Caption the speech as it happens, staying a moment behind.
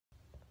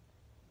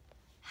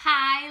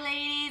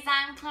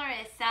I'm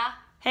Clarissa.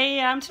 Hey,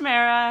 I'm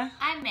Tamara.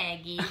 I'm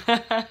Maggie.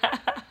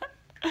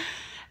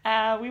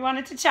 We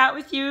wanted to chat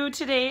with you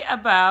today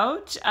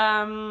about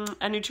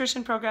a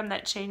nutrition program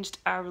that changed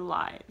our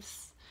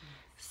lives.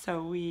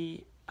 So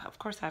we, of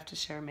course, have to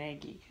share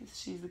Maggie because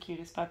she's the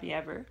cutest puppy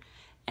ever.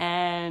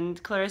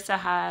 And Clarissa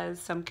has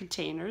some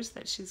containers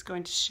that she's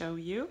going to show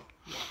you.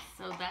 Yes,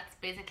 so that's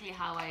basically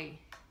how I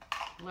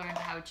learned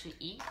how to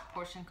eat,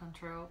 portion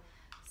control.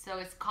 So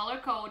it's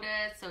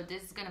color-coded, so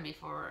this is going to be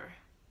for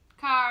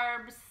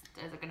carbs,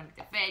 those are going to be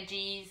the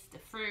veggies, the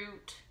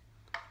fruit,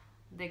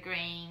 the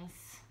grains.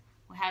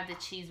 We have the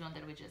cheese one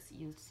that we just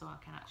used, so I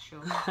cannot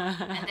show.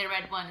 And the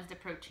red one is the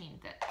protein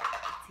that's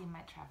in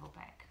my travel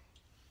bag.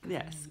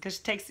 Yes,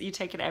 because you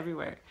take it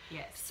everywhere.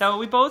 Yes. So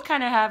we both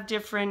kind of have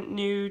different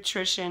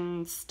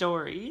nutrition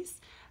stories.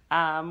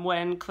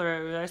 When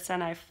Clarissa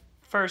and I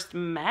first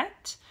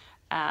met,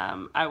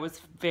 I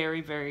was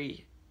very,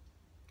 very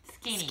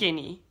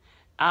skinny.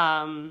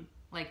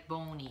 Like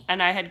bony.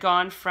 And I had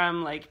gone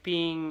from like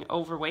being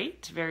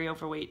overweight, very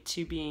overweight,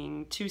 to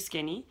being too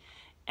skinny.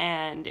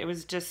 And it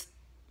was just,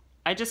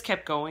 I just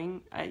kept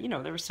going.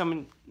 There were so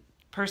many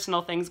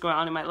personal things going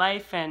on in my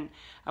life, and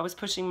I was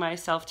pushing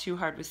myself too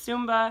hard with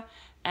Zumba,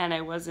 and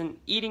I wasn't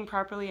eating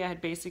properly. I had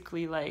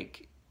basically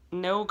like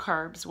no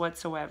carbs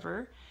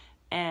whatsoever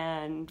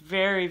and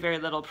very, very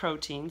little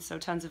protein. So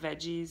tons of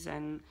veggies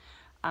and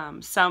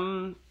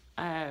some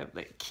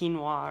like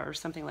quinoa or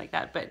something like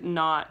that, but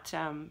not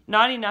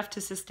enough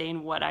to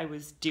sustain what I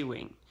was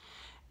doing.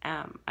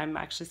 I'm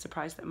actually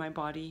surprised that my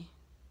body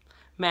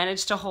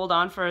managed to hold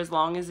on for as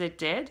long as it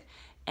did.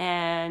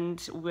 And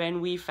when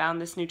we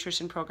found this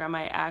nutrition program,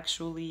 I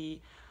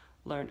actually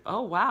learned,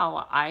 oh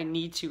wow, I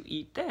need to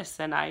eat this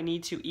and I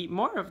need to eat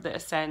more of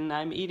this and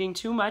I'm eating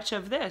too much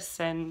of this.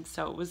 And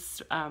so it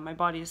was, my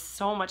body is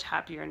so much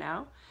happier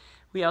now.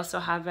 We also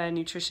have a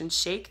nutrition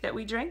shake that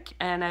we drink,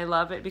 and I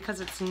love it because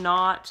it's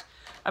not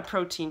a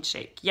protein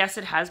shake. Yes,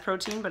 it has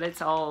protein, but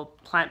it's all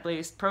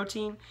plant-based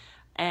protein,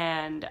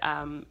 and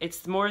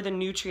it's more the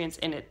nutrients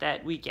in it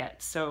that we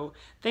get. So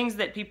things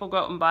that people go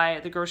out and buy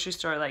at the grocery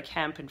store, like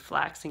hemp and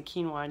flax and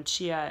quinoa and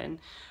chia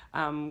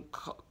and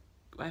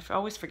I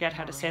always forget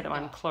how to say that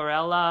one,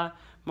 chlorella,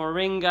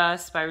 moringa,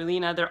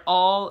 spirulina, they're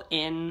all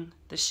in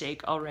the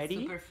shake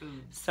already.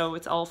 Superfoods. So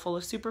it's all full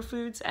of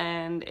superfoods,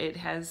 and it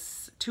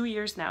has 2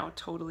 years now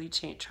totally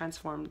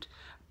transformed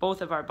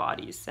both of our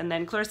bodies. And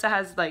then Clarissa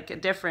has like a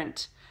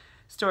different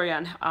story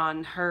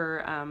on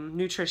her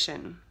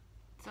nutrition.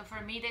 So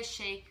for me, the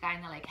shake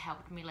kind of like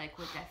helped me like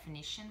with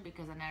definition,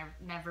 because I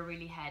never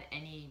really had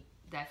any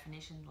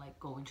definition like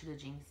going to the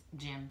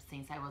gym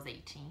since I was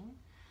 18.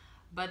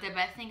 But the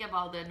best thing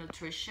about the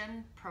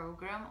nutrition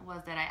program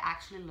was that I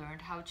actually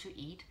learned how to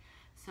eat.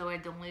 So I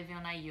don't live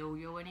on a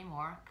yo-yo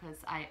anymore, because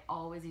I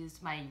always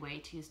used my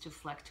weight used to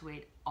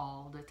fluctuate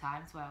all the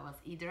time. So I was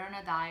either on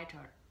a diet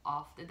or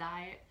off the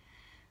diet.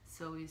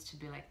 So it used to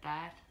be like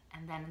that.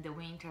 And then in the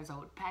winters I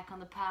would pack on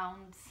the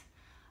pounds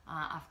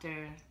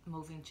after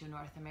moving to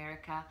North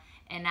America.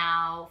 And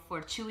now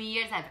for 2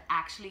 years I've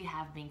actually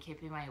been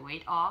keeping my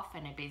weight off,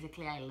 and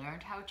I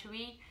learned how to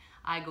eat.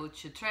 I go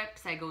to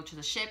trips, I go to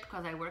the ship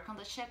because I work on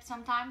the ship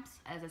sometimes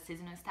as a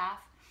seasonal staff.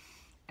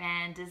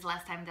 And this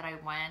last time that I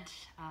went,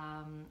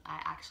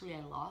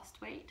 I lost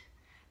weight,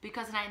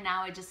 because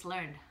now I just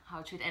learned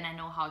how to eat, and I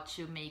know how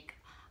to make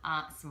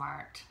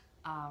smart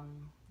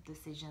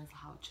decisions,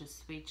 how to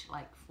switch.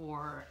 Like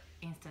for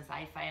instance,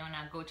 if I want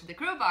to go to the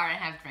crew bar and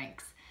have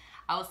drinks,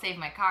 I will save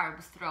my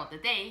carbs throughout the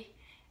day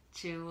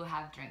to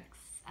have drinks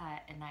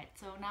at night.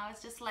 So now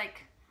it's just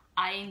like,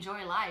 I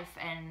enjoy life,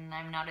 and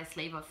I'm not a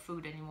slave of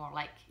food anymore.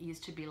 Like it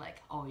used to be like,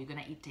 oh, you're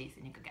gonna eat this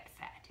and you're gonna get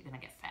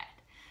fat.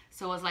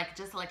 So it was like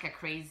just like a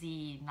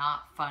crazy,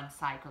 not fun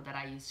cycle that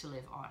I used to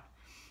live on.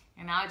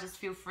 And now I just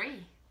feel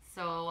free.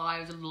 So I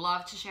would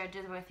love to share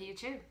this with you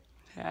too.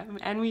 Yeah,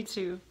 and me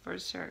too, for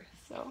sure.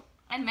 So.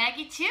 And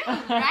Maggie too,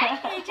 right,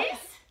 Pages?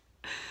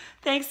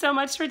 Thanks so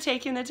much for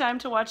taking the time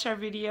to watch our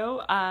video,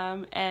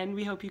 and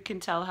we hope you can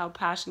tell how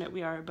passionate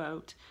we are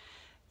about,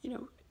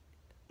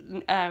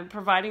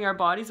 providing our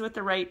bodies with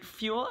the right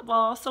fuel while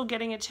also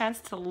getting a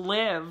chance to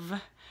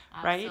live.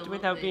 Absolutely. Right,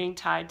 without being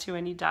tied to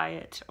any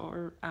diet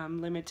or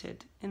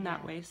limited in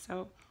that way.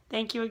 So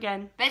thank you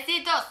again.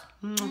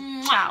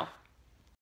 Besitos. Ciao.